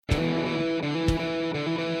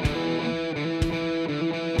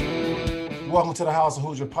Welcome to the House of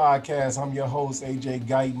Hoosier podcast. I'm your host, AJ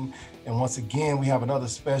Guyton. And once again, we have another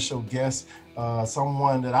special guest,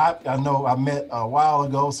 someone that I know I met a while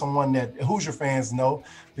ago, someone that Hoosier fans know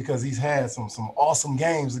because he's had some awesome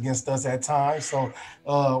games against us at times. So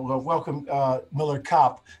welcome Miller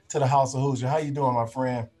Kopp to the House of Hoosier. How you doing, my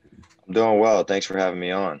friend? I'm doing well. Thanks for having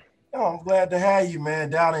me on. Oh, I'm glad to have you, man,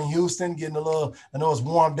 down in Houston, getting a little, I know it's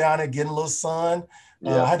warm down there, getting a little sun.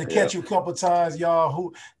 I had to catch you a couple of times,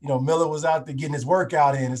 y'all. Miller was out there getting his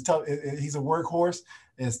workout in. It's tough. He's a workhorse.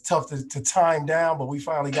 It's tough to time down, but we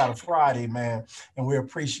finally got a Friday, man, and we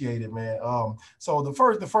appreciate it, man. So the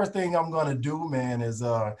first thing I'm gonna do, man, is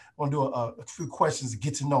I'm gonna do a few questions to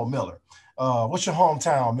get to know Miller. What's your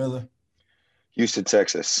hometown, Miller? Houston,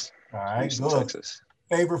 Texas. All right, Houston, good. Texas.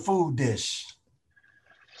 Favorite food dish?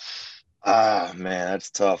 Man, that's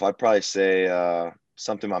tough. I'd probably say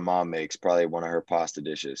something my mom makes, probably one of her pasta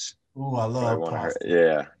dishes. Ooh, I love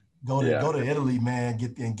pasta. Go to Italy, man.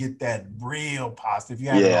 Get that real pasta if you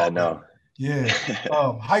have it. No. Yeah.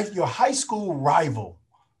 Your high school rival.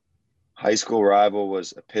 High school rival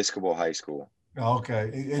was Episcopal High School. Okay.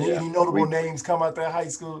 Any notable names come out that high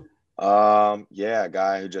school? A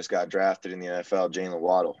guy who just got drafted in the NFL, Jalen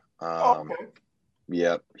Waddle. Okay.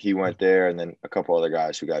 Yep, he went there, and then a couple other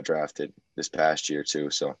guys who got drafted this past year too.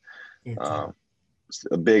 So, it's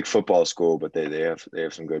a big football school, but they have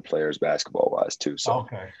some good players basketball wise too. So,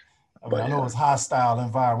 okay. I know it's hostile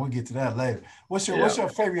environment. We'll get to that later. What's your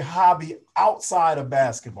favorite hobby outside of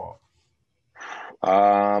basketball?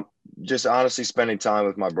 Just honestly spending time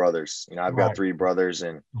with my brothers. I've got 3 brothers,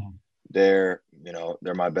 and they're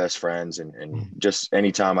my best friends, and just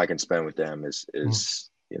any time I can spend with them is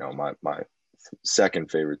my second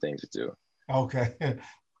favorite thing to do. Okay.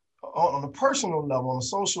 On a personal level, on a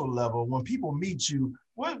social level, when people meet you,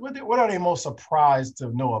 what are they most surprised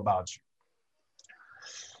to know about you?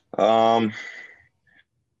 I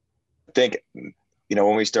think,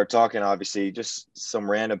 when we start talking, obviously just some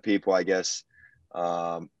random people, I guess,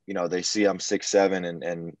 they see I'm 6'7",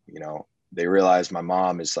 and they realize my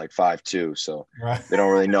mom is like 5'2", so they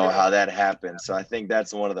don't really know how that happened. So I think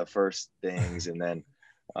that's one of the first things. And then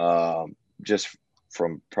just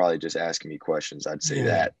from probably just asking me questions, I'd say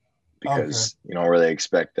that, because you don't really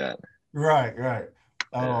expect that. Right.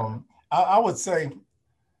 I would say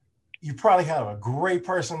you probably have a great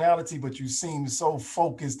personality, but you seem so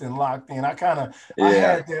focused and locked in. I had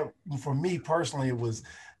that. For me personally,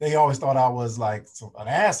 they always thought I was like an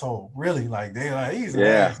asshole, really. Like he's an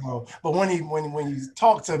asshole. But when you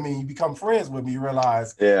talk to me, you become friends with me, you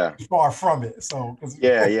realize you're far from it. So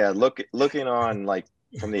looking on like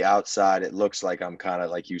from the outside, it looks like I'm kind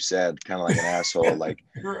of, like you said, kind of like an asshole. Like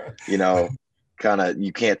kind of,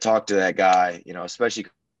 you can't talk to that guy, especially if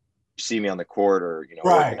you see me on the court or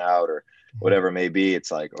working out or whatever it may be.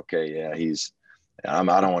 It's like, okay, I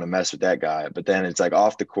don't want to mess with that guy. But then it's like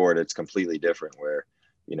off the court, it's completely different, where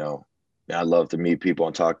I love to meet people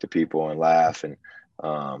and talk to people and laugh and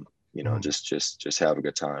just have a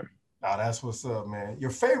good time. Oh, that's what's up, man.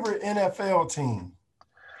 Your favorite NFL team?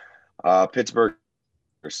 Pittsburgh.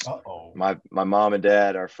 My mom and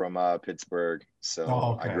dad are from Pittsburgh,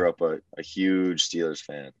 so I grew up a huge Steelers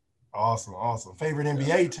fan. Awesome. Favorite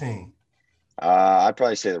NBA team? I'd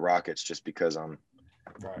probably say the Rockets, just because I'm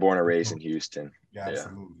born and raised in Houston. Yeah,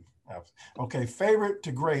 absolutely. Okay, favorite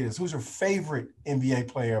to greatest. Who's your favorite NBA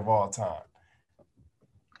player of all time?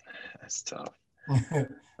 That's tough.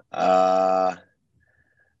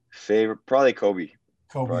 Favorite, probably Kobe.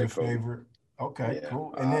 Your favorite. Okay,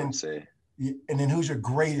 cool. And then who's the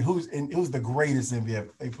greatest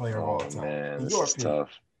NBA player of all time? Man, this is tough.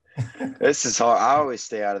 This is hard. I always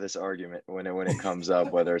stay out of this argument when it comes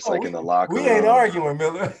up, whether it's in the locker room. We ain't arguing,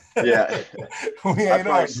 Miller. Yeah. I'd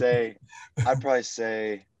probably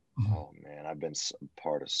say, oh man, I've been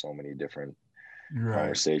part of so many different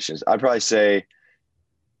conversations. I'd probably say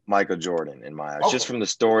Michael Jordan in my eyes, just from the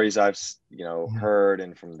stories I've heard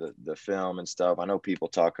and from the film and stuff. I know people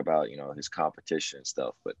talk about his competition and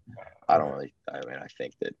stuff, but I don't really. I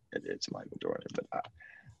think that it's Michael Jordan, but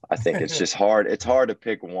I think it's just hard. It's hard to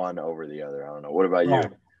pick one over the other. I don't know. What about you?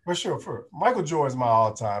 For sure. Michael Jordan's my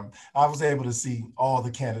all-time. I was able to see all the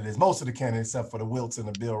candidates, most of the candidates, except for the Wilts and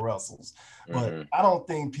the Bill Russells. But I don't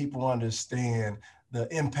think people understand the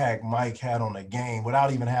impact Mike had on the game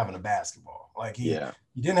without even having a basketball. Like he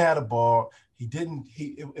didn't have the ball.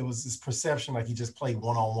 It was this perception like he just played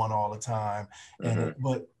one-on-one all the time.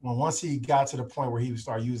 But once he got to the point where he would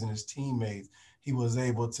start using his teammates, He was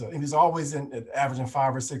able to, he was always averaging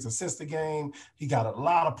 5 or 6 assists a game. He got a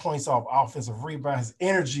lot of points off offensive rebound. His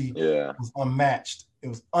energy was unmatched. It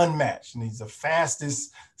was unmatched. And he's the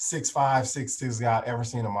fastest 6'5", 6'6" guy I've ever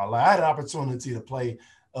seen in my life. I had an opportunity to play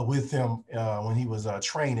with him when he was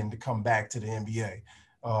training to come back to the NBA.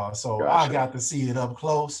 So I got to see it up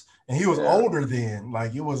close. And he was older then.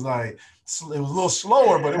 Like, it was a little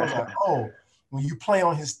slower, but it was like, oh, when you play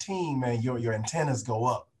on his team, man, your antennas go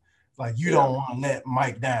up. Like, you don't want to let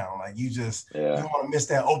Mike down. Like, you want to miss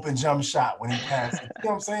that open jump shot when he passes. You know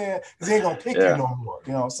what I'm saying? Because he ain't going to pick you no more,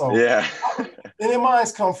 you know? So, and then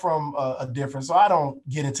mine's come from a different. So I don't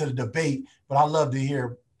get into the debate, but I love to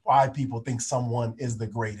hear why people think someone is the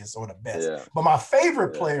greatest or the best. But my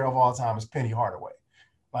favorite player of all time is Penny Hardaway.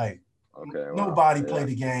 Like, nobody played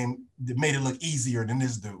the game that made it look easier than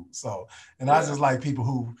this dude. So, and I just like people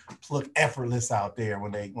who look effortless out there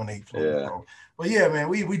when they play. But yeah, man,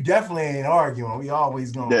 we definitely ain't arguing. We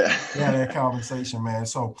always gonna have that conversation, man.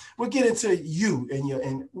 So we'll get into you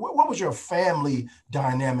and what was your family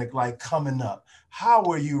dynamic like coming up? How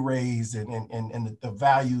were you raised and the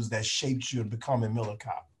values that shaped you to becoming Miller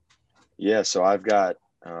Kopp? Yeah, so I've got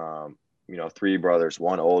 3 brothers,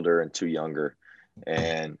 1 older and 2 younger.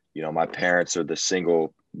 And, my parents are the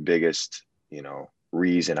single biggest,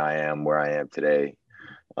 reason I am where I am today.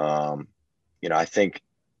 I think,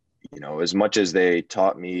 as much as they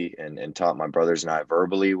taught me and taught my brothers and I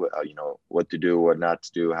verbally, what to do, what not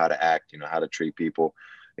to do, how to act, how to treat people,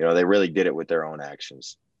 they really did it with their own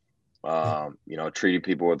actions. Treating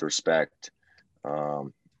people with respect,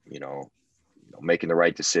 making the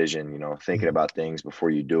right decision, thinking about things before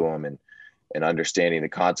you do them and understanding the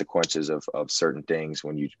consequences of certain things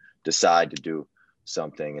when you decide to do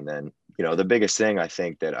something. And then, the biggest thing I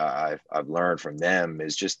think that I've learned from them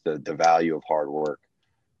is just the value of hard work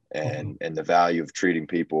and the value of treating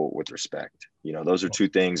people with respect. Those are 2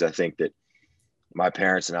 things I think that my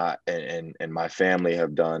parents and I and my family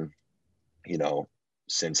have done,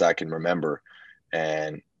 since I can remember.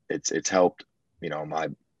 And it's helped,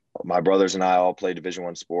 my brothers and I all play Division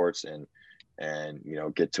I sports and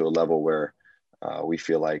get to a level where we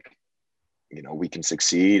feel like, we can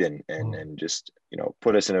succeed and just,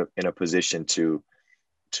 put us in a position to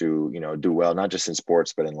do well, not just in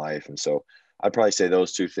sports, but in life. And so I'd probably say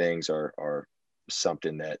those 2 things are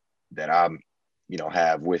something that I'm,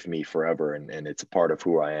 have with me forever. And it's a part of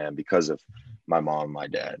who I am because of my mom and my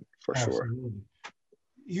dad, for sure.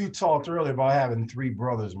 You talked earlier about having 3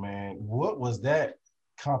 brothers, man. What was that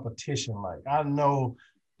competition like? I know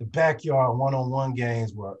the backyard one-on-one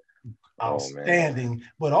games were outstanding,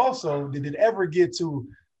 but also did it ever get to,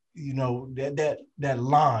 that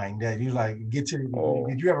line that you like get to?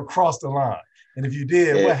 Did you ever cross the line? And if you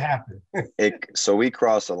did, what happened? So we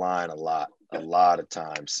crossed the line a lot of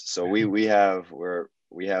times. So we have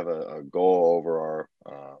a goal over our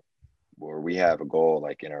where we have a goal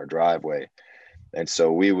like in our driveway, and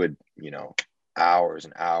so we would hours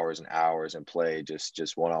and hours and hours and play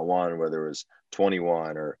just one-on-one, whether it was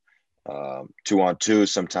 21 or 2-on-2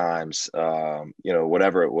 sometimes,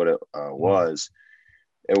 whatever it was.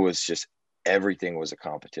 It was just everything was a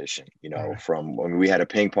competition, from when we had a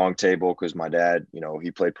ping pong table, because my dad,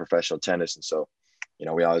 he played professional tennis. And so,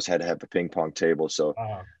 we always had to have a ping pong table. So,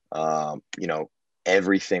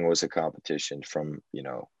 everything was a competition from,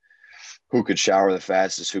 who could shower the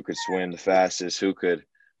fastest, who could swim the fastest, who could,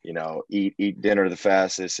 eat dinner the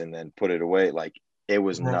fastest and then put it away. Like, it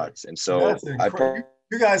was nuts. And so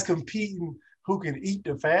you guys competing who can eat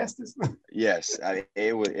the fastest? Yes,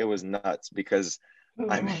 it was nuts because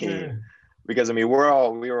we were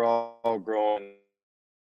all growing,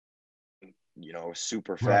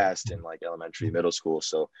 super fast in like elementary, middle school.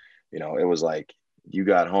 So, it was like you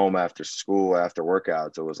got home after school, after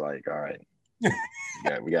workouts, it was like, all right,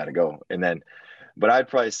 we got to go. And then, but I'd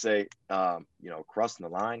probably say, crossing the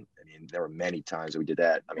line. I mean, there were many times we did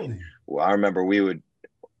that. I mean, well, I remember we would.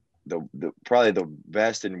 Probably the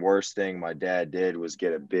best and worst thing my dad did was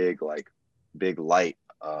get a big light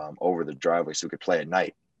over the driveway so we could play at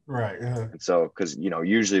night. Right. And so, because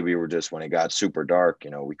usually we were just, when it got super dark,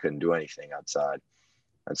 we couldn't do anything outside.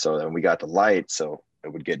 And so then we got the light, so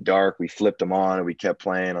it would get dark. We flipped them on and we kept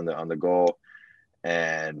playing on the goal.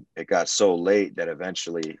 And it got so late that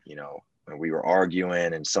eventually, when we were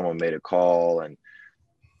arguing and someone made a call, and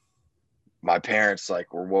my parents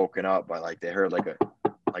were woken up by they heard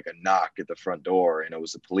a knock at the front door, and it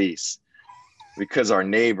was the police, because our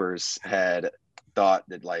neighbors had thought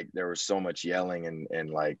that there was so much yelling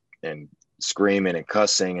and screaming and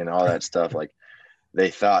cussing and all that stuff. They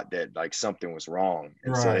thought that something was wrong.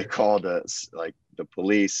 And so they called us the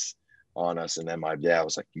police on us. And then my dad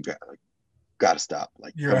was like, you got gotta stop.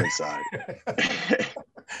 Like, You're come right. inside.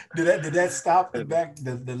 Did that stop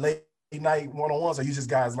the late night one-on-ones, or you just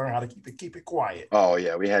guys learn how to keep it quiet? Oh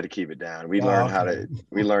yeah, we had to keep it down. We Oh, learned how okay.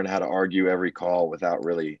 to argue every call without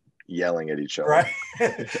really yelling at each other.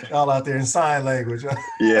 Right. All out there in sign language.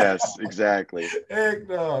 Yes, exactly. Heck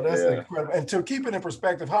no, that's Yeah. incredible. And to keep it in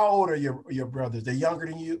perspective, how old are your brothers? They're younger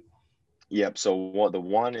than you? Yep. So the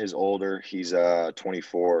one is older. He's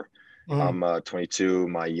 24. Mm. I'm 22.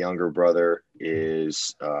 My younger brother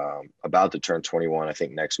is about to turn 21, I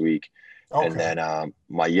think, next week. And Okay. then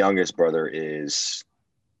my youngest brother is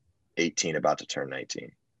 18, about to turn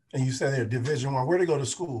 19. And you said they're Division I. Where do they go to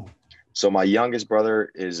school? So my youngest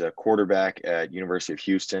brother is a quarterback at University of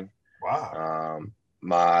Houston. Wow.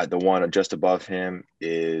 The one just above him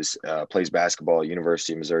is plays basketball at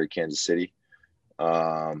University of Missouri, Kansas City,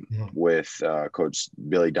 with Coach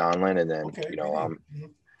Billy Donlin. And then, Okay. I'm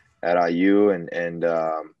at IU, and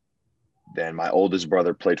then my oldest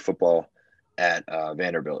brother played football at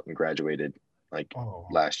Vanderbilt and graduated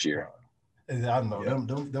last year. And I know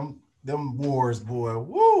them wars, boy.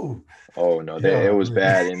 Woo. Oh no, it was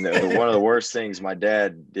bad. And one of the worst things my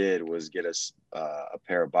dad did was get us a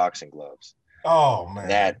pair of boxing gloves. Oh man,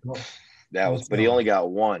 that was, but he only got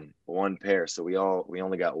one pair, so we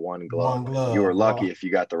only got one glove. One glove. You were lucky if you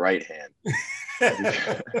got the right hand.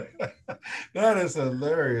 That is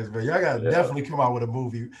hilarious, man. Y'all got to definitely come out with a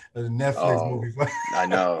movie, a Netflix movie. I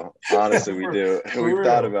know. Honestly, we do. We've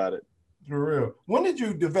thought about it. For real. When did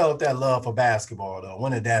you develop that love for basketball, though?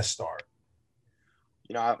 When did that start?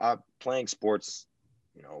 I playing sports,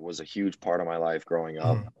 was a huge part of my life growing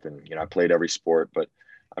up, and I played every sport. But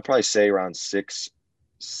I'd probably say around sixth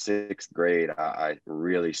grade, I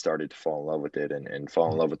really started to fall in love with it and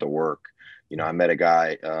fall in love with the work. I met a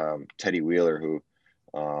guy, Teddy Wheeler, who,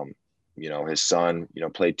 his son,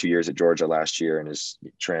 played 2 years at Georgia last year and is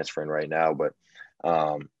transferring right now. But,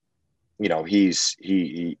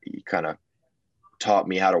 he kind of taught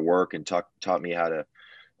me how to work and taught me how to,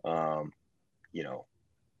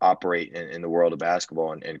 operate in the world of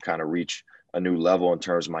basketball and kind of reach a new level in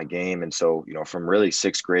terms of my game. And so, from really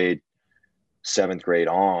sixth grade, seventh grade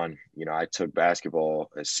on, I took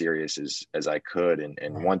basketball as serious as I could.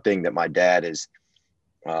 And one thing that my dad has,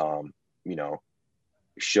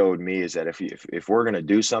 showed me is that if we're going to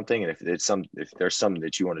do something, and if there's something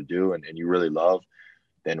that you want to do and you really love,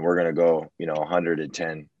 then we're going to go,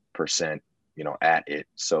 110%, at it.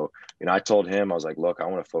 So, I told him, I was like, look, I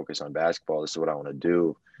want to focus on basketball. This is what I want to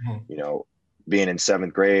do. Being in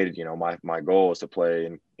seventh grade, my goal is to play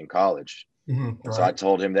in college. So I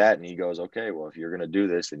told him that, and he goes, okay, well, if you're going to do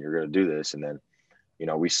this, then you're going to do this. And then,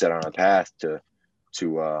 we set on a path to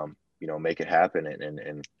make it happen.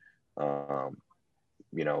 And I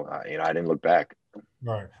didn't look back.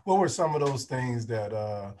 Right. What were some of those things that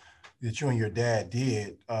you and your dad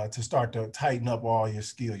did to start to tighten up all your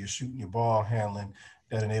skill, your shooting, your ball handling,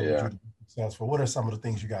 that enabled you to be successful? What are some of the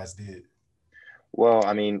things you guys did? Well,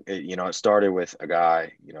 I mean, it started with a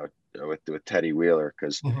guy, with Teddy Wheeler,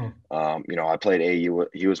 because, I played AU.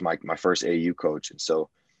 He was my first AU coach. And so,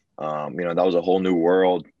 that was a whole new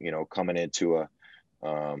world, coming into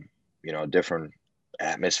a different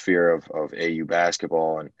atmosphere of AU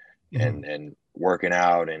basketball and working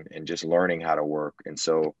out and just learning how to work. And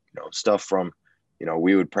so, stuff from,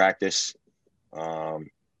 we would practice,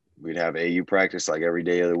 we'd have AU practice like every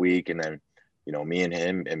day of the week. And then, me and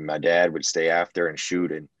him and my dad would stay after and shoot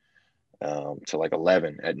to like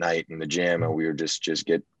 11 at night in the gym. And we would just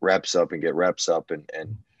get reps up. And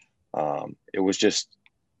it was just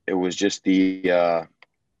the,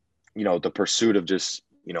 the pursuit of just,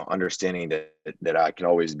 understanding that I can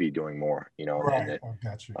always be doing more, Right. and I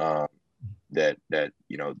got you. that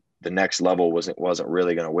the next level wasn't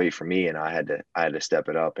really going to wait for me, and I had to step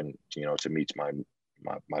it up and, to meet my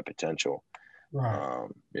potential. Right.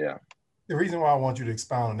 Yeah. The reason why I want you to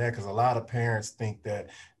expound on that, because a lot of parents think that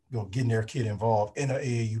getting their kid involved in an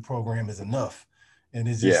AAU program is enough. And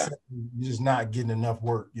it's just you're just not getting enough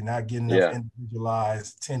work. You're not getting enough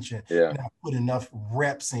individualized attention. You're not putting enough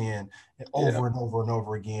reps in over and over and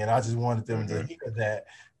over again. I just wanted them to hear that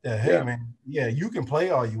hey man, you can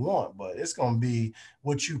play all you want, but it's going to be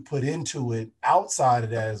what you put into it outside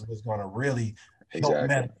of that is what's going to really help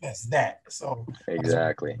manifest that. So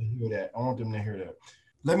exactly. I want them to hear that.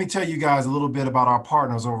 Let me tell you guys a little bit about our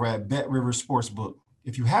partners over at Bet Rivers Sportsbook.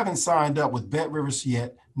 If you haven't signed up with Bet Rivers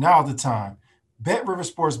yet, now's the time. Bet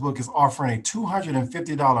Rivers Sportsbook is offering a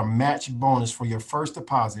 $250 match bonus for your first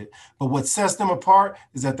deposit. But what sets them apart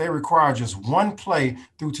is that they require just one play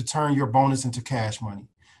through to turn your bonus into cash money.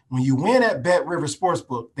 When you win at Bet Rivers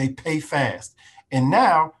Sportsbook, they pay fast. And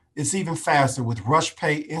now It's even faster with Rush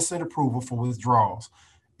Pay instant approval for withdrawals.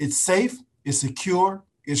 It's safe, it's secure,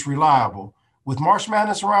 it's reliable. With March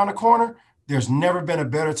Madness around the corner, there's never been a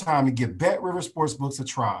better time to give BetRivers Sportsbooks a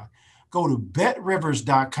try. Go to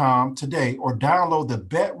betrivers.com today or download the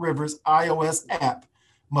BetRivers iOS app.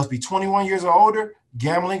 Must be 21 years or older.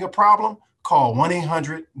 Gambling a problem? Call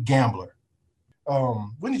 1-800-GAMBLER.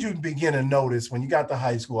 When did you begin to notice, when you got to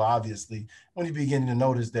high school, obviously, when you begin to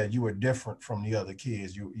notice that you were different from the other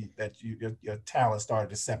kids, your talent started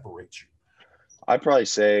to separate you? I'd probably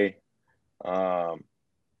say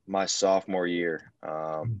my sophomore year.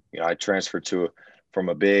 I transferred from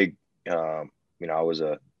a big,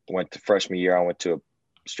 went to freshman year. I went to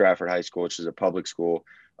Stratford High School, which is a public school,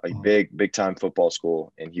 a big time football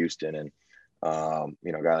school in Houston. And, a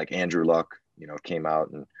guy like Andrew Luck, came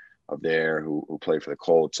out and of there who played for the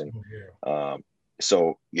Colts. And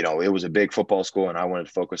so, it was a big football school and I wanted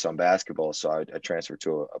to focus on basketball. So I transferred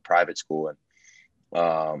to a private school and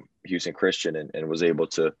Houston Christian and was able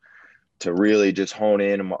to really just hone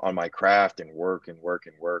in on my craft and work.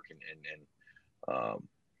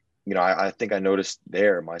 I think I noticed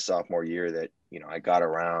there my sophomore year that, I got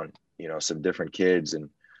around, some different kids and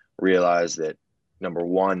realized that, number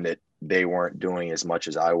one, that they weren't doing as much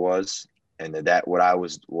as I was, and that what I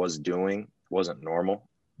was doing wasn't normal.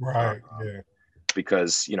 Right. Yeah.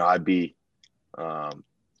 Because, I'd be,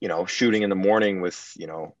 shooting in the morning with,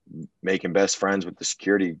 making best friends with the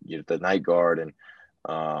security, the night guard and,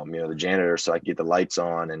 the janitor, so I could get the lights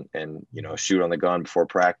on and shoot on the gun before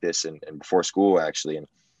practice and before school actually. And,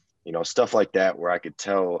 stuff like that, where I could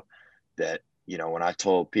tell that, when I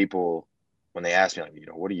told people, when they asked me, like,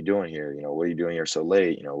 what are you doing here? What are you doing here so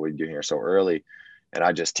late? What are you doing here so early? And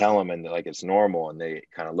I just tell them and like, it's normal. And they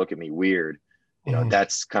kind of look at me weird.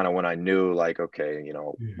 That's kind of when I knew like, okay,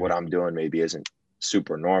 what I'm doing maybe isn't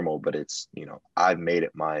super normal, but it's, I've made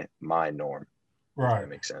it my norm. Right. If that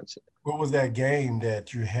makes sense. What was that game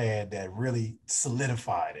that you had that really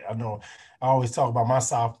solidified it? I know I always talk about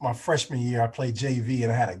my freshman year, I played JV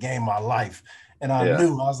and I had a game of my life. And I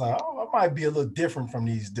knew, I was like, I might be a little different from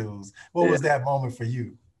these dudes. What was that moment for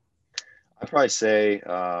you? I'd probably say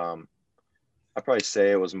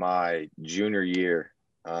it was my junior year.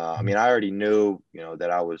 I already knew, that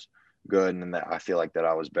I was good and that I feel like that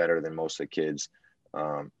I was better than most of the kids,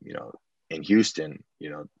 in Houston,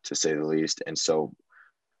 to say the least. And so,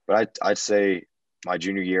 but I'd say my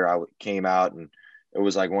junior year, I came out and it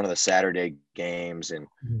was like one of the Saturday games. And,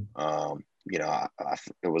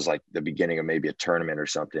 it was like the beginning of maybe a tournament or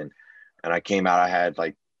something. And I came out, I had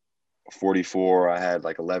like 44, I had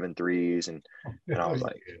like 11 threes. And I was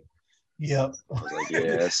like, yep. I was like,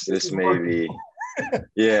 yes, this may be,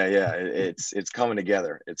 it's coming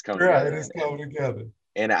together. It's coming together. It's coming together.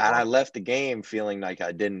 And I left the game feeling like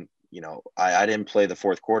I didn't, I didn't play the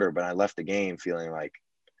fourth quarter, but I left the game feeling like,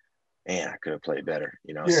 man, I could have played better,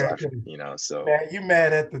 so. Man, you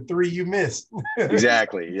mad at the three you missed.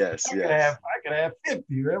 Exactly. Yes. I could have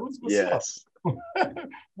 50. That was what's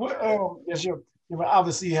up.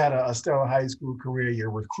 Obviously you had a stellar high school career. Your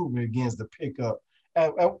recruitment begins to pick up.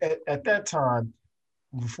 At that time,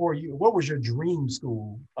 what was your dream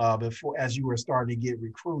school before, as you were starting to get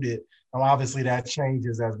recruited? Obviously that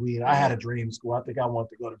changes I had a dream school. I think I wanted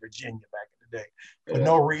to go to Virginia back in the day for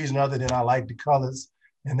no reason other than I liked the colors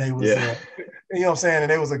and they was, you know what I'm saying?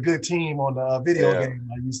 And there was a good team on the video game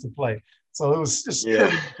I used to play. So it was just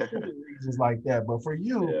reasons like that. But for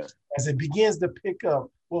you, as it begins to pick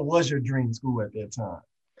up, what was your dream school at that time?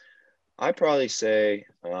 I'd probably say,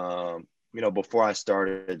 before I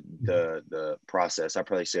started the process, I'd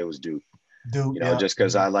probably say it was Duke. Just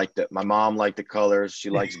because I liked it. My mom liked the colors.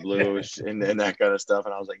 She likes blue and that kind of stuff.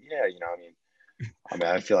 And I was like,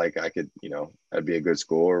 I feel like I could, that'd be a good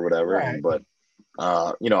school or whatever. Right. But,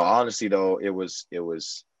 honestly though, it was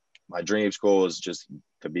my dream school was just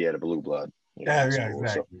to be at a blue blood. Exactly.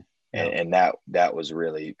 So, and that was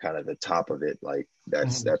really kind of the top of it. Like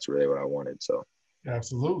that's really what I wanted. So.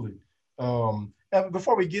 Absolutely.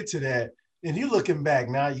 Before we get to that, and you looking back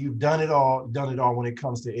now, you've done it all when it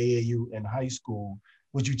comes to AAU and high school.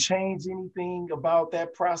 Would you change anything about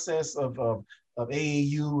that process of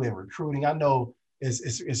AAU and recruiting? I know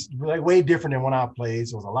it's really way different than when I played,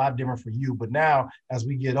 so it was a lot different for you. But now, as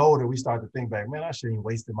we get older, we start to think back, man, I shouldn't have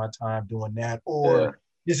wasted my time doing that, or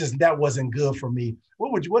that wasn't good for me.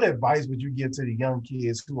 What advice would you give to the young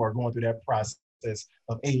kids who are going through that process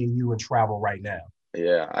of AAU and travel right now?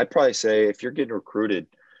 Yeah, I'd probably say if you're getting recruited,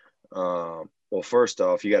 well, first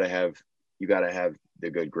off, you got to have the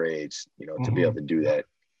good grades, to be able to do that,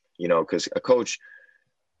 because a coach,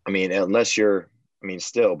 unless you're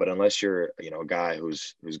a guy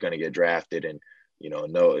who's going to get drafted and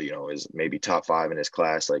is maybe top 5 in his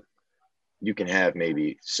class, like you can have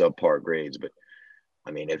maybe subpar grades, but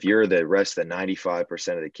I mean, if you're the rest of the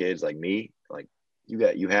 95% of the kids like me, like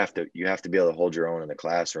you have to be able to hold your own in the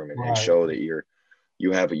classroom and show that you're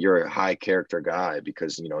a high character guy,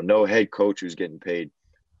 because, no head coach who's getting paid,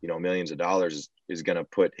 millions of dollars is going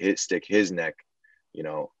to stick his neck,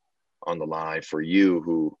 on the line for you,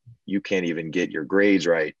 who you can't even get your grades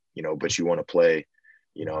right, but you want to play,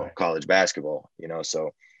 college basketball, so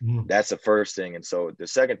that's the first thing. And so the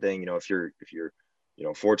second thing, if you're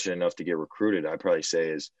fortunate enough to get recruited, I'd probably say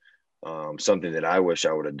is something that I wish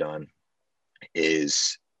I would have done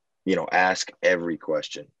is, ask every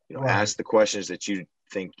question, ask the questions that you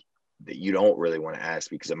think that you don't really want to ask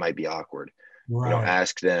because it might be awkward.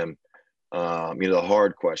 Ask them, the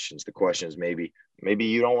hard questions, the questions maybe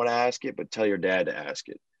you don't want to ask it, but tell your dad to ask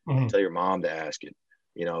it, tell your mom to ask it,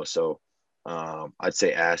 so I'd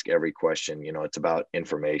say ask every question. It's about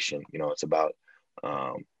information, it's about,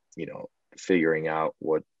 figuring out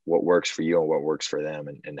what works for you and what works for them,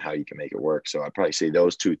 and how you can make it work. So I'd probably say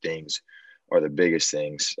those two things are the biggest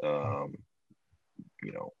things,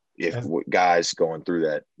 if guys going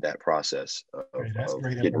through that process of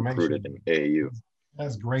getting recruited in AAU.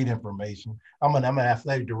 That's great information. I'm an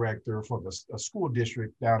athletic director for a school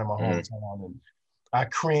district down in my hometown, and I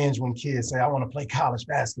cringe when kids say, I want to play college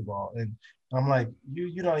basketball. And I'm like,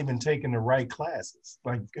 you're not even taking the right classes,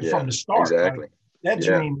 like from the start. Exactly. Like, that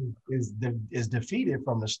dream is defeated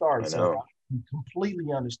from the start. So I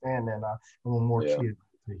completely understand that. I want more kids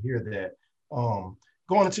to hear that.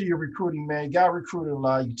 Going into your recruiting, man, you got recruited a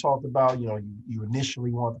lot. You talked about, you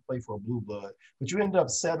initially wanted to play for a blue blood, but you ended up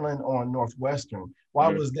settling on Northwestern. Why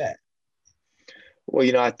was that? Well,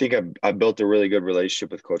 I think I built a really good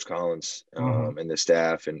relationship with Coach Collins and the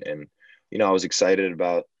staff, and I was excited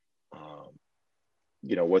about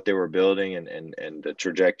what they were building and the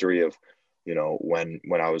trajectory of when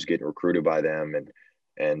I was getting recruited by them,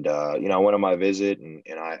 and I went on my visit, and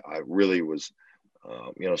I really was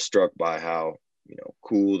struck by how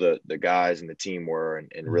cool the guys and the team were,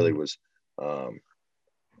 and really was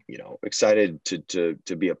excited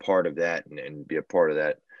to be a part of that and be a part of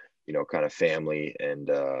that kind of family. And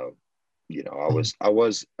I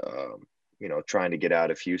was trying to get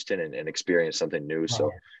out of Houston and experience something new. So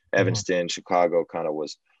Evanston, Chicago kind of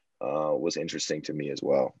was interesting to me as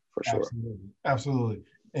well, for sure. Absolutely.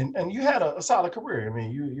 And you had a solid career. I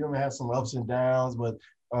mean, you had some ups and downs, but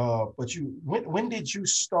when did you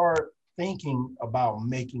start thinking about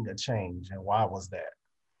making a change, and why was that?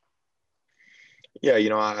 Yeah,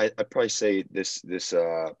 I'd probably say this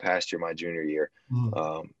past year, my junior year,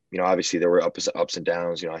 obviously there were ups and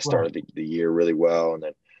downs. I started the year really well, and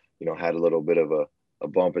then, had a little bit of a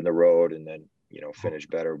bump in the road, and then,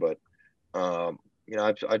 finished better. But,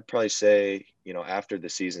 I'd probably say, after the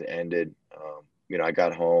season ended, I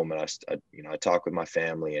got home, and I talked with my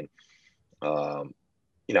family, and,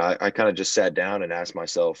 I kind of just sat down and asked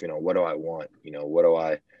myself, what do I want? What do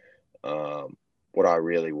I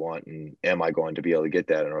really want, and am I going to be able to get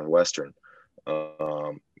that at Northwestern?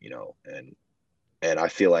 And I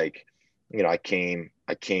feel like, I came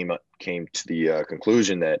to the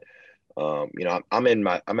conclusion that, I'm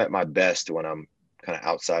at my best when I'm kind of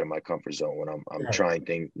outside of my comfort zone, when I'm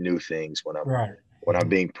trying new things, when I'm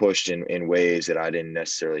being pushed in ways that I didn't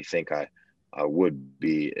necessarily think I would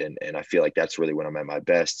be. And I feel like that's really when I'm at my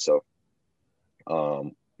best. So,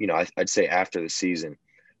 I'd say after the season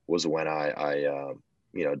was when I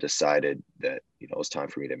decided that, it was time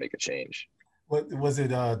for me to make a change. Was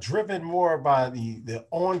it driven more by the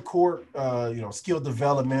on-court, skill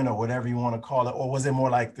development, or whatever you want to call it, or was it more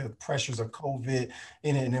like the pressures of COVID?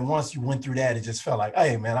 And then once you went through that, it just felt like,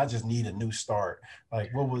 hey, man, I just need a new start.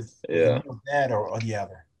 Like, was it that or the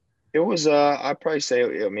other? It was, I'd probably say,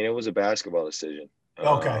 it was a basketball decision.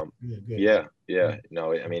 Okay. Good.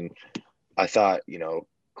 No, I thought,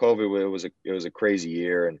 COVID, it was a crazy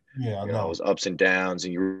year, and it was ups and downs,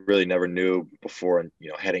 and you really never knew before,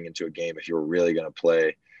 heading into a game, if you were really going to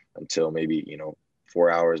play until maybe 4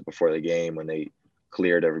 hours before the game, when they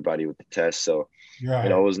cleared everybody with the test. So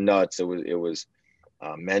it was nuts. It was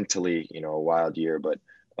mentally a wild year, but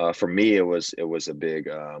for me it was a big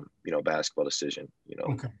basketball decision.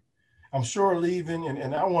 Okay. I'm sure leaving,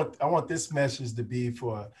 and I want this message to be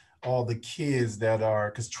for all the kids that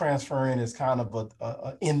are, because transferring is kind of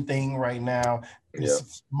a in thing right now.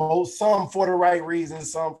 Some for the right reason,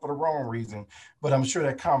 some for the wrong reason. But I'm sure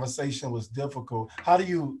that conversation was difficult. How do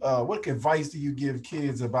you, what advice do you give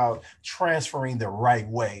kids about transferring the right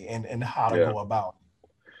way and how to go about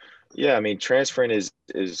it? Yeah, transferring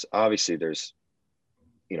is obviously, there's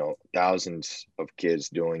thousands of kids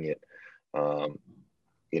doing it.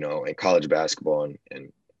 in college basketball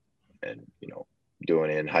and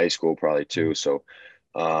doing it in high school probably too. So,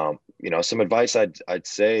 some advice I'd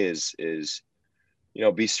say is,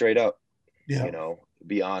 be straight up,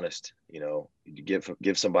 be honest,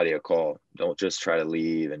 give somebody a call. Don't just try to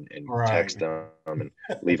leave and text them and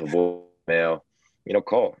leave a voicemail,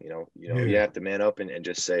 call, you have to man up and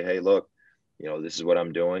just say, hey, look, this is what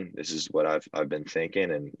I'm doing. This is what I've been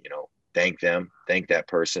thinking. And, thank that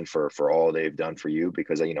person for all they've done for you.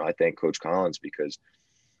 Because, I thank Coach Collins because,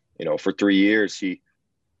 for 3 years, he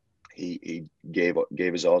gave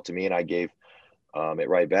his all to me and I gave it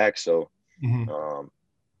right back. So,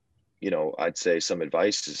 I'd say some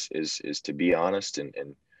advice is to be honest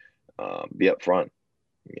and be upfront,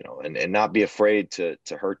 and not be afraid to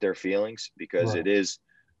hurt their feelings, because it is,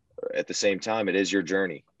 at the same time, it is your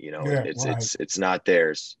journey, it's not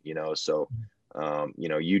theirs, so,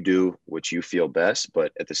 you do what you feel best,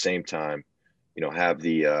 but at the same time, have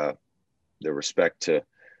the respect to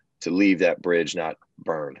leave that bridge not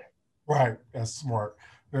burned. Right. That's smart.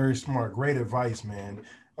 Very smart. Great advice, man.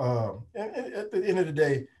 And at the end of the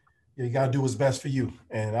day, you got to do what's best for you.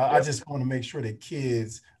 And I just want to make sure that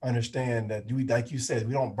kids understand that, like you said,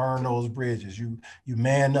 we don't burn those bridges. You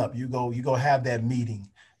man up. You go have that meeting.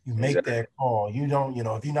 You make that call. You don't,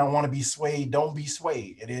 if you don't want to be swayed, don't be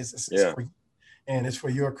swayed. It's for you, and it's for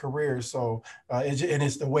your career. So,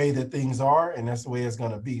 it's the way that things are, and that's the way it's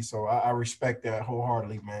going to be. So I respect that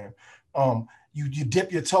wholeheartedly, man. You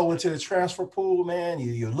dip your toe into the transfer pool, man.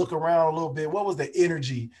 You look around a little bit. What was the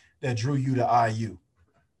energy that drew you to IU?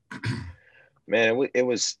 Man, it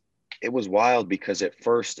was wild, because at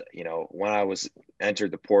first, when I was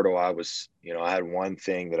entered the portal, I was, I had one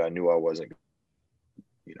thing that I knew I wasn't,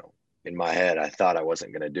 in my head, I thought I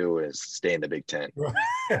wasn't going to do, is stay in the Big Ten.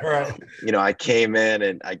 Right. I came in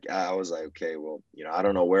and I was like, okay, well, I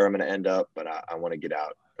don't know where I'm going to end up, but I want to get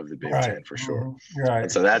out of the Big Ten for sure. Right.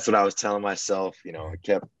 And so that's what I was telling myself. I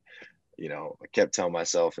kept telling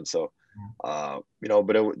myself, and so, but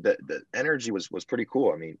the energy was pretty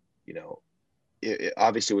cool. I mean, it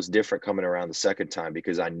obviously was different coming around the second time,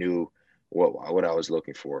 because I knew what I was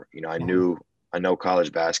looking for. I know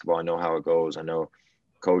college basketball. I know how it goes. I know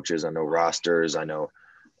coaches. I know rosters. I know,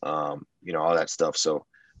 all that stuff. So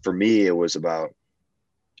for me, it was about,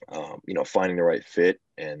 finding the right fit.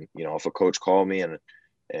 And, if a coach called me and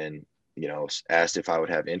asked if I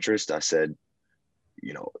would have interest, I said,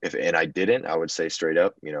 and I didn't, I would say straight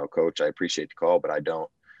up, coach, I appreciate the call, but I don't,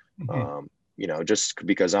 just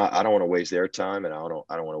because I don't want to waste their time, and I don't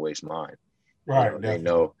want to waste mine. Right.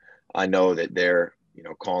 I know that they're,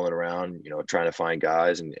 calling around, trying to find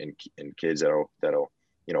guys and kids that'll,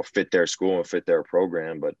 fit their school and fit their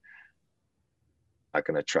program, but I'm not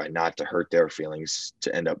going to try not to hurt their feelings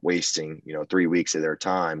to end up wasting, 3 weeks of their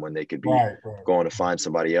time when they could be going to find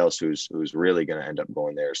somebody else who's really going to end up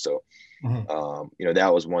going there. So,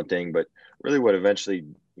 that was one thing, but really what eventually,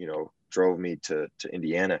 drove me to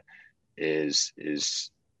Indiana is,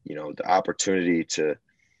 the opportunity to,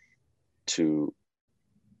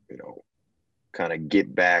 kind of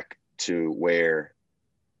get back to where,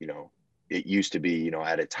 it used to be,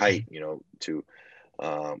 at its height, to,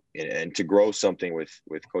 and to grow something with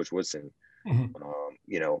Coach Woodson.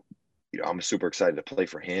 I'm super excited to play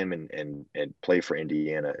for him and play for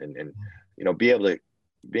Indiana and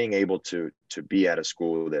being able to be at a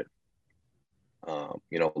school that,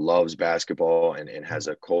 loves basketball and has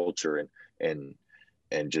a culture and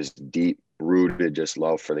just deep rooted just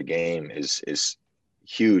love for the game is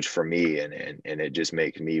huge for me. And it just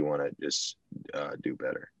makes me want to just do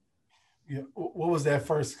better. Yeah. What was that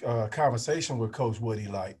first conversation with Coach Woody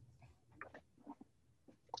like?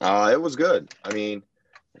 It was good. I mean,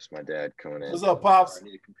 it's my dad coming in. What's up, Pops? I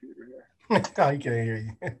need a computer here. Oh, he can't hear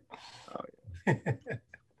you. Oh, yeah.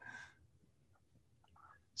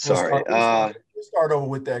 Sorry. We'll start over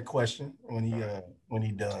with that question when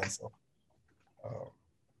he does. So, all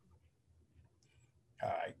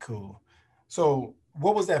right, cool. So,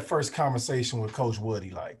 what was that first conversation with Coach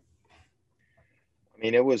Woody like? I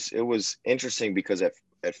mean, it was interesting because at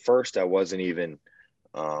first I wasn't even,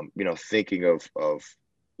 thinking of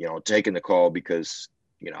taking the call because,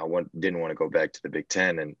 I didn't want to go back to the Big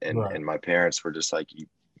Ten and my parents were just like, you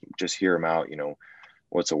just hear him out,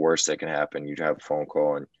 what's the worst that can happen? You'd have a phone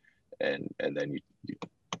call and then you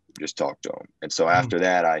just talk to him. And so after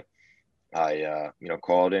that, I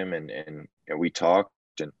called him and we talked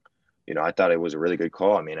and, I thought it was a really good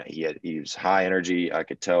call. I mean, he was high energy. I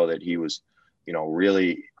could tell that he was,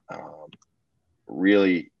 really,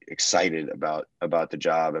 really excited about the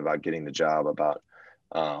job, about getting the job, about,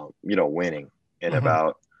 winning and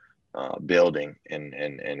about building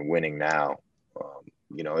and winning now.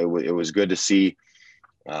 it was good to see.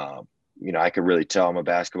 I could really tell I'm a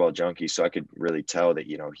basketball junkie, so I could really tell that,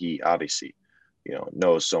 he obviously,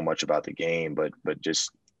 knows so much about the game, but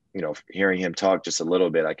just, hearing him talk just a little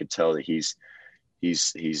bit, I could tell that he's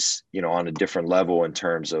on a different level in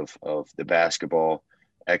terms of the basketball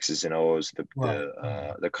X's and O's,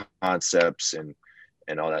 the concepts and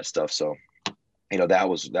all that stuff. So, that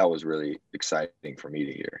was really exciting for me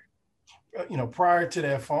to hear. Prior to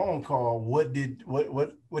that phone call, what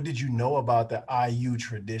did you know about the IU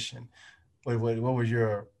tradition? What was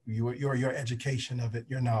your education of it,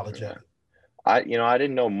 your knowledge of it? I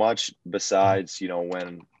didn't know much besides,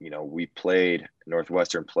 when, we played,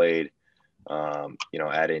 Northwestern played,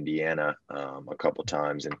 at Indiana a couple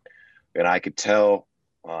times. And I could tell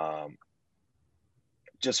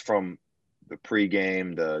just from the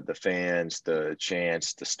pregame, the fans, the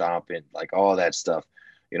chants, the stomping, like all that stuff,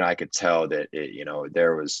 I could tell that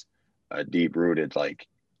there was a deep rooted, like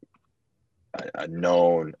a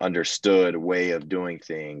known, understood way of doing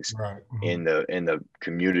things right. in the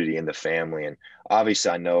community, in the family. And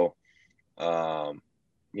obviously I know, the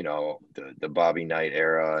Bobby Knight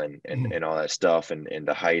era and all that stuff and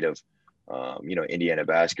the height of, Indiana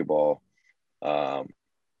basketball.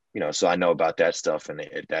 So I know about that stuff, and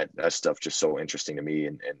that stuff just so interesting to me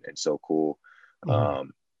and so cool.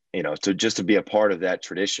 So just to be a part of that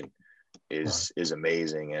tradition is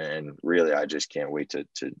amazing, and really I just can't wait to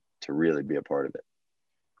really be a part of it.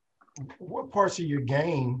 What parts of your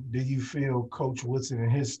game do you feel Coach Woodson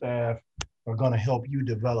and his staff are going to help you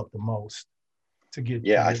develop the most to get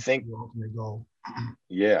I think the ultimate goal?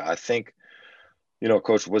 I think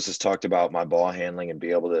Coach Woodson has talked about my ball handling and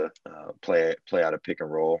be able to play out a pick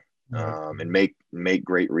and roll, and make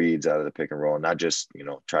great reads out of the pick and roll, and not just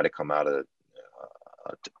try to come out of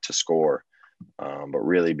to score, but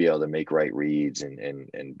really be able to make right reads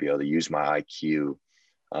and be able to use my IQ,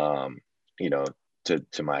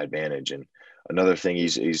 to my advantage. And another thing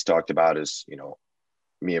he's talked about is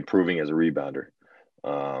me improving as a rebounder,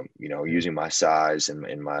 using my size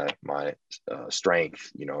and my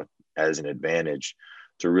strength, as an advantage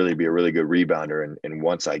to really be a really good rebounder. And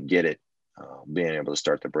once I get it, being able to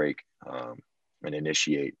start the break and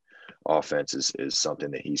initiate offense is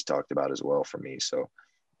something that he's talked about as well for me. So,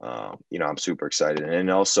 I'm super excited. And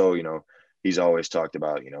also, he's always talked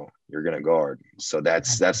about, you're going to guard. So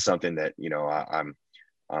that's something that,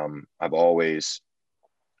 I've always,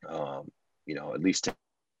 at least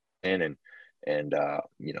 10 and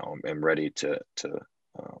I'm ready to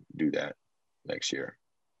do that next year.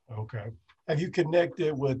 Okay. Have you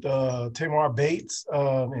connected with Tamar Bates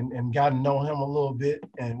and gotten to know him a little bit?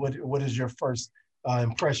 And what is your first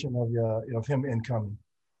impression of him incoming?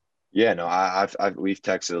 Yeah, no, we've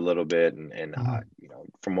texted a little bit, and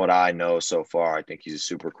from what I know so far, I think he's a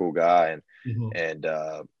super cool guy, and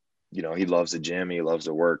he loves the gym, he loves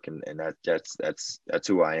the work, and that's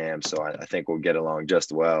who I am. So I think we'll get along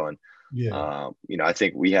just well. And I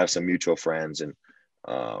think we have some mutual friends, and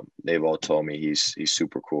they've all told me he's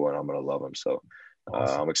super cool, and I'm gonna love him. So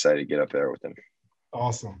awesome. I'm excited to get up there with him.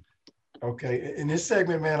 Awesome. Okay, in this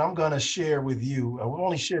segment, man, I'm gonna share with you. We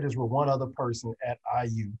only shared this with one other person at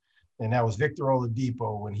IU, and that was Victor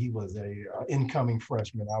Oladipo when he was a incoming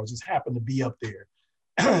freshman. I was just happened to be up there,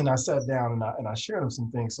 and I sat down and I shared him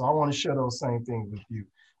some things. So I want to share those same things with you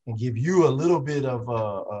and give you a little bit of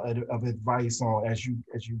advice on as you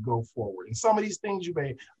go forward. And some of these things you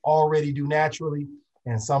may already do naturally,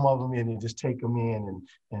 and some of them, and just take them in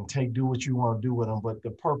and do what you want to do with them. But the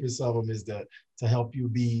purpose of them is to help you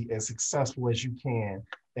be as successful as you can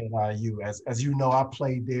at IU. As you know, I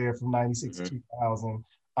played there from 96 to 2000.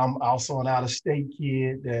 I'm also an out-of-state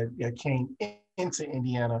kid that came into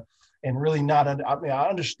Indiana and really I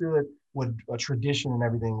understood what a tradition and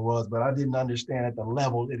everything was, but I didn't understand at the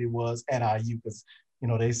level that it was at IU, because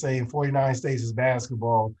they say in 49 states is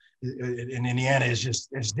basketball. In Indiana,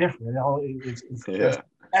 it's different.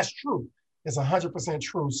 That's true. It's 100%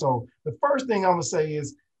 true. So the first thing I'm gonna say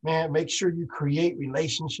is, man, make sure you create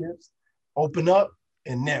relationships, open up,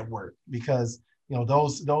 and network, because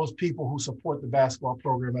those people who support the basketball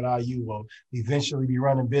program at IU will eventually be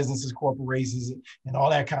running businesses, corporations, and all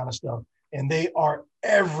that kind of stuff. And they are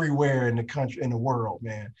everywhere in the country, in the world,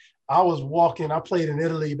 man. I played in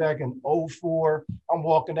Italy back in 2004. I'm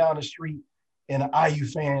walking down the street and an IU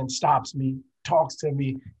fan stops me, talks to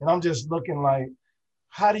me, and I'm just looking like,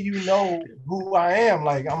 how do you know who I am?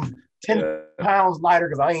 Like, I'm 10 pounds lighter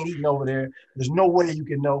because I ain't eating over there. There's no way you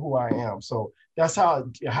can know who I am. So that's how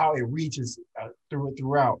it reaches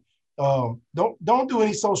throughout. Don't do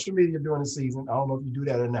any social media during the season. I don't know if you do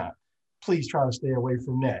that or not. Please try to stay away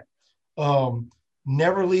from that.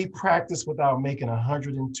 Never leave practice without making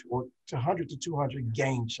 100 to 200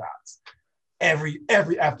 game shots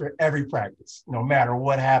after every practice, no matter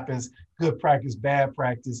what happens, good practice, bad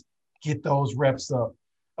practice, get those reps up.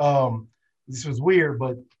 This was weird,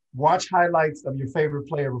 but watch highlights of your favorite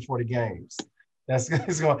player before the games. That's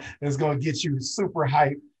it's going to get you super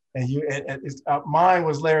hyped. And mine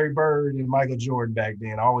was Larry Bird and Michael Jordan back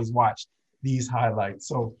then. I always watched these highlights.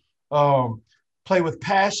 So play with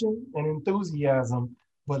passion and enthusiasm,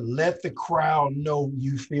 but let the crowd know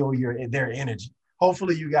you feel their energy.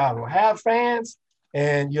 Hopefully you guys will have fans,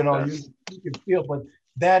 and you can feel, but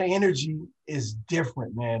that energy is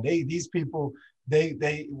different, man. These people,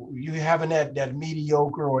 you having that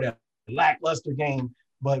mediocre or that lackluster game,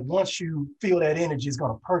 but once you feel that energy, it's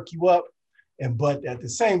going to perk you up. But at the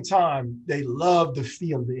same time, they love to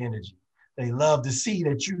feel the energy. They love to see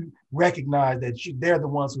that you recognize that they're the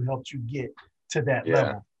ones who helped you get to that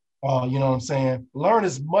level. You know what I'm saying? Learn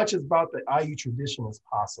as much about the IU tradition as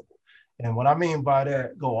possible. And what I mean by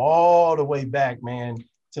that, go all the way back, man,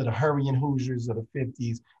 to the Hurricane Hoosiers of the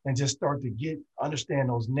 50s and just start to understand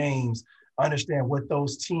those names, understand what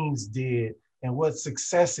those teams did and what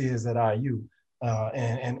success is at IU.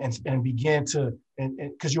 And begin to,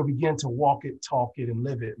 because you'll begin to walk it, talk it, and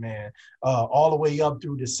live it, man. All the way up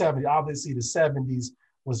through the 70s. Obviously, the 70s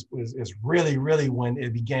is really, really when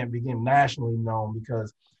it became nationally known,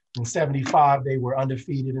 because in 75, they were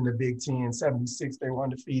undefeated in the Big Ten. 76, they were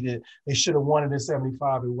undefeated. They should have won it in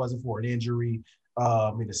 75 if it wasn't for an injury.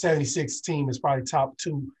 The 76 team is probably top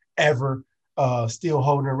 2 ever, still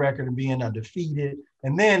holding a record and being undefeated.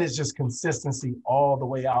 And then it's just consistency all the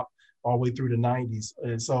way through the 90s.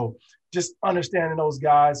 And so just understanding those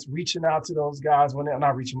guys, reaching out to those guys when they're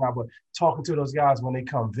not reaching out, but talking to those guys when they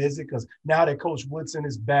come visit, because now that Coach Woodson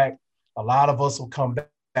is back, a lot of us will come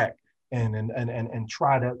back and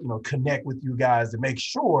try to connect with you guys to make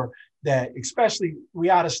sure that, especially we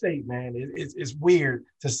out of state, man. It's weird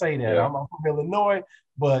to say that. I'm from Illinois,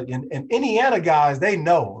 but in Indiana guys, they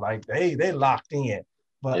know, like they locked in.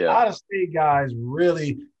 But out of state guys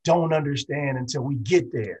really don't understand until we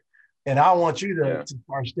get there. And I want you to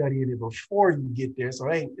start studying it before you get there.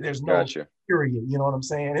 So there's no period. You know what I'm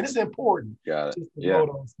saying? And it's important just to know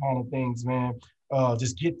those kind of things, man.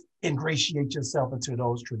 Just ingratiate yourself into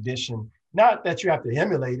those traditions. Not that you have to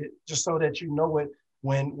emulate it, just so that you know it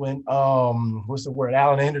when what's the word?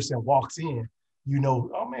 Alan Henderson walks in.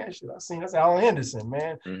 Oh man, shit, I've seen that's Alan Henderson,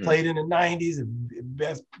 man. Mm-hmm. Played in the 90s,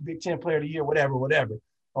 best Big Ten player of the year, whatever,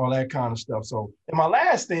 all that kind of stuff. So, and my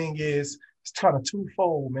last thing is, it's kind of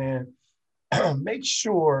twofold, man. Make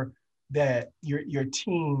sure that your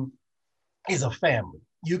team is a family.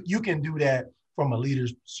 You can do that from a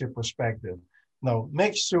leadership perspective. No,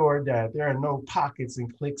 make sure that there are no pockets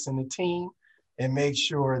and cliques in the team, and make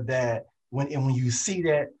sure that when you see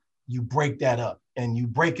that, you break that up, and you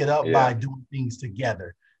break it up by doing things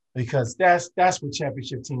together, because that's what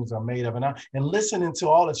championship teams are made of. And listening to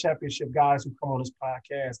all the championship guys who come on this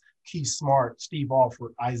podcast, Keith Smart, Steve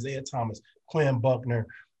Alford, Isaiah Thomas, Quinn Buckner,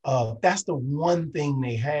 that's the one thing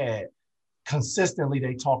they had consistently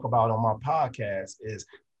they talk about on my podcast is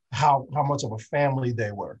how much of a family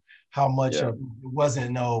they were, how much of it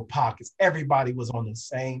wasn't no pockets. Everybody was on the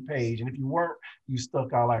same page. And if you weren't, you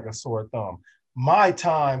stuck out like a sore thumb. My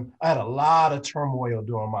time, I had a lot of turmoil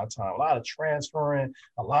during my time, a lot of transferring,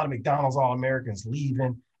 a lot of McDonald's All-Americans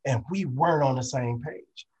leaving, and we weren't on the same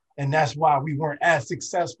page. And that's why we weren't as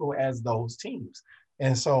successful as those teams.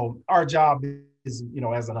 And so our job is,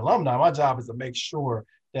 as an alumni, my job is to make sure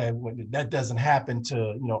that that doesn't happen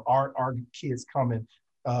to, our kids coming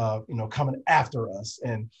after us.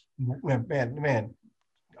 And man,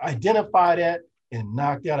 identify that and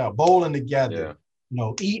knock that out. Bowling together,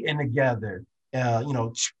 eating together,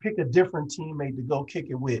 pick a different teammate to go kick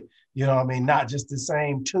it with, not just the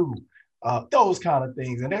same two, those kind of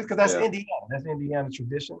things. And that's Indiana. That's Indiana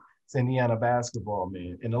tradition. It's Indiana basketball,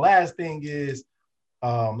 man. And the last thing is,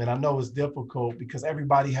 and I know it's difficult because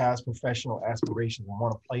everybody has professional aspirations and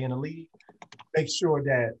want to play in the league. Make sure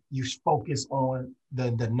that you focus on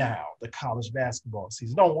the now, the college basketball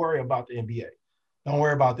season. Don't worry about the NBA. Don't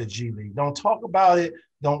worry about the G League. Don't talk about it.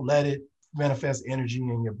 Don't let it manifest energy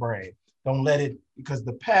in your brain. Don't let it, because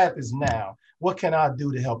the path is now. What can I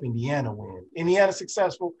do to help Indiana win? Indiana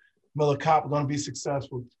successful. Miller Kopp going to be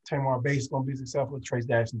successful. Tamar Bates going to be successful. Trace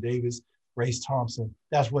Jackson Davis, Race Thompson.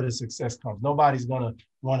 That's where the success comes. Nobody's going to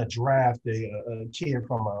want to draft a kid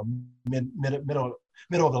from a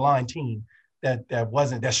middle of the line team that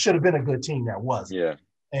should have been a good team that wasn't. Yeah.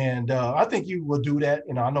 And I think you will do that.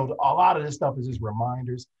 I know a lot of this stuff is just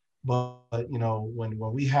reminders, but when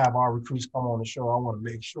we have our recruits come on the show, I want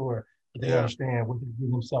to make sure They understand what they're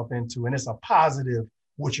getting themselves into, and it's a positive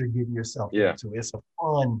what you're getting yourself into. It's a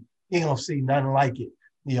fun. You don't see nothing like it,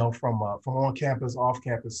 from on campus, off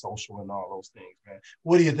campus, social, and all those things, man.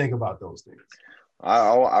 What do you think about those things?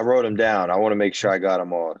 I wrote them down. I want to make sure I got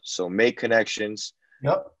them all. So make connections.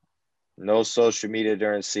 Yep. No social media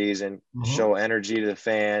during season. Show energy to the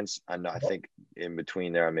fans. I think in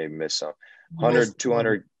between there I may miss some. 100,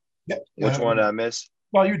 200. Yep. Which one did I miss?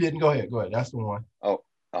 No, you didn't. Go ahead. That's the one. Oh,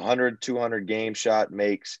 100, 200 game shot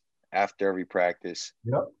makes after every practice.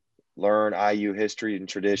 Yep. Learn IU history and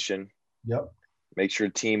tradition. Yep. Make sure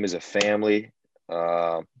the team is a family.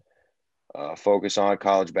 Focus on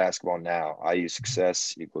college basketball now. IU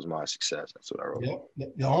success equals my success. That's what I wrote.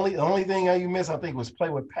 Yep. The only thing you missed, I think, was play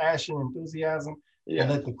with passion, enthusiasm, and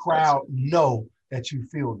let the crowd know that you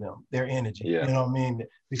feel them, their energy. Yeah. You know what I mean?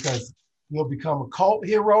 Because you'll become a cult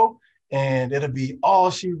hero, and it'll be all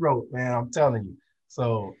she wrote, man. I'm telling you.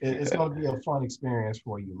 So it's going to be a fun experience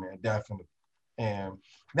for you, man. Definitely. And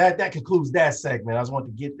that concludes that segment. I just want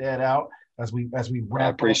to get that out as we wrap. I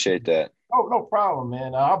appreciate that. Oh, no problem,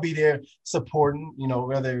 man. I'll be there supporting,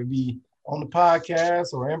 whether it be on the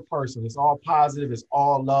podcast or in person. It's all positive. It's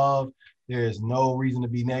all love. There's no reason to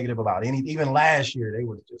be negative about anything. Even last year, they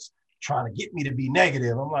were just trying to get me to be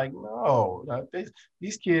negative. I'm like, no,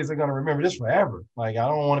 these kids are going to remember this forever. Like, I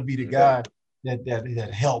don't want to be the guy that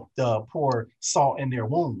helped pour salt in their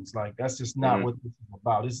wounds. Like, that's just not what this is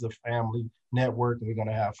about. This is a family network, and we're going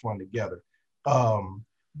to have fun together.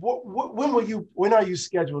 When are you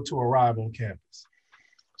scheduled to arrive on campus?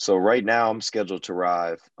 So right now I'm scheduled to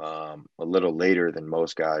arrive a little later than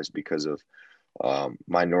most guys because of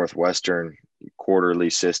my Northwestern quarterly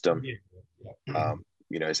system.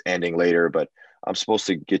 Is ending later, but I'm supposed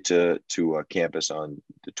to get to campus on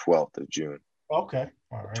the 12th of June. Okay.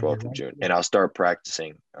 All right. 12th of June. And I'll start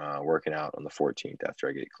practicing working out on the 14th after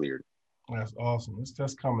I get cleared. That's awesome. It's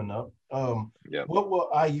just coming up. Yeah. What will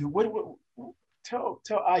IU tell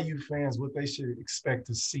IU fans what they should expect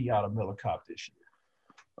to see out of Miller Kopp this year?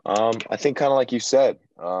 I think kind of like you said,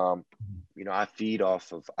 I feed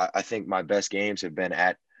off of, I think my best games have been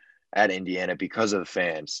at Indiana because of the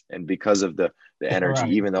fans and because of the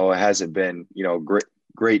energy, even though it hasn't been,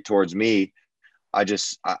 great towards me. I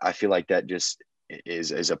feel like that just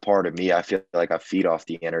is a part of me. I feel like I feed off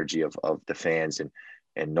the energy of the fans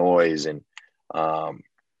and noise. And, I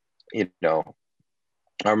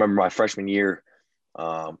remember my freshman year,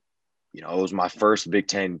 it was my first Big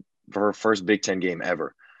Ten game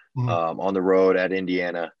ever, on the road at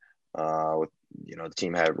Indiana, with, the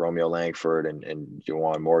team had Romeo Langford and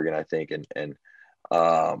Juwan Morgan, I think. And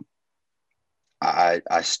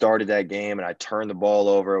I started that game and I turned the ball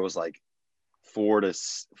over. It was like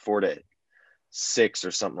 4-6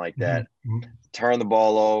 or something like that. Turned the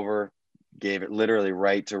ball over, gave it literally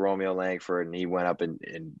right to Romeo Langford, and he went up and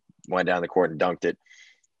went down the court and dunked it.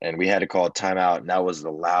 And we had to call a timeout, and that was the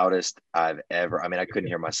loudest I've ever – I couldn't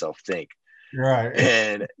hear myself think. Right.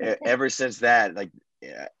 And ever since that,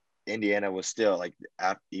 Indiana was still,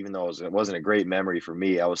 even though it wasn't a great memory for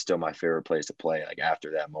me, I was still my favorite place to play,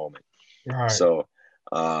 after that moment. Right. So,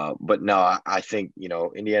 but no, I think,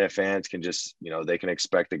 Indiana fans can just, they can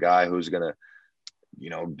expect a guy who's going to,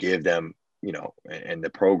 give them, and the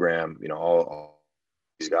program, all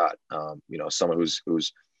he's got, someone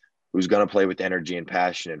who's going to play with energy and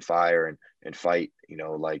passion and fire and fight,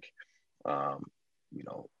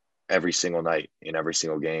 every single night in every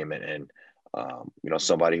single game. And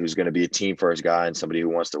somebody who's going to be a team first guy and somebody who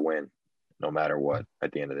wants to win no matter what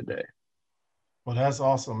at the end of the day. Well, that's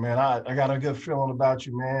awesome, man. I got a good feeling about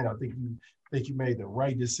you, man. I think you made the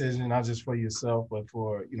right decision, not just for yourself, but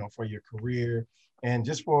for, for your career and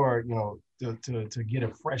just for, to get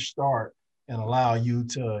a fresh start and allow you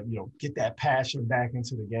to, get that passion back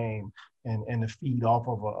into the game and to feed off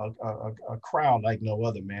of a crowd like no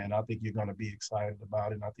other, man. I think you're going to be excited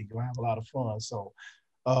about it, and I think you'll have a lot of fun. So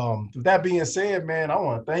with that being said, man, I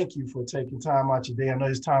want to thank you for taking time out your day. I know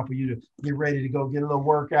it's time for you to get ready to go get a little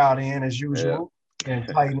workout in as usual and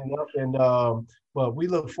tighten it up. And but we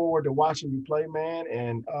look forward to watching you play, man.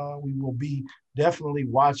 And we will be definitely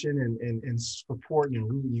watching and supporting and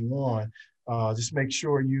rooting you on. Just make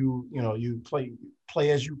sure you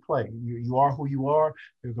play as you play. You are who you are.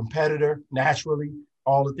 You're a competitor naturally.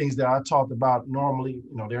 All the things that I talked about normally,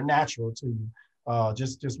 they're natural to you.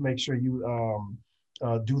 Just make sure you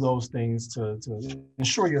do those things to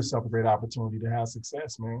ensure yourself a great opportunity to have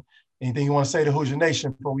success, man. Anything you want to say to Hoosier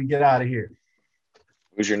Nation before we get out of here?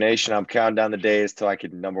 Hoosier Nation, I'm counting down the days till I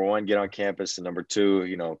can, number one, get on campus, and number two,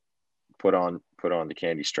 put on the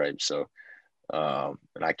candy stripes. So,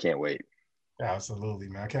 and I can't wait. Absolutely,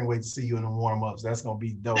 man. I can't wait to see you in the warm-ups. That's gonna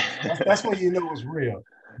be dope. That's when you know it's real.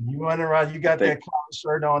 You running around, you got that collar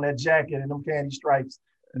shirt on, that jacket, and them candy stripes.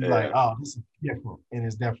 You're like, oh, this is different, and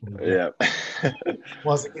it's definitely different. Yeah.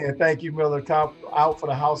 Once again, thank you, Miller Kopp. Out for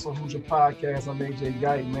the House of Hoosier podcast. I'm AJ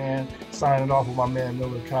Guyton, man. Signing off with my man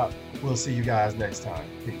Miller Kopp. We'll see you guys next time.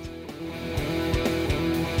 Peace.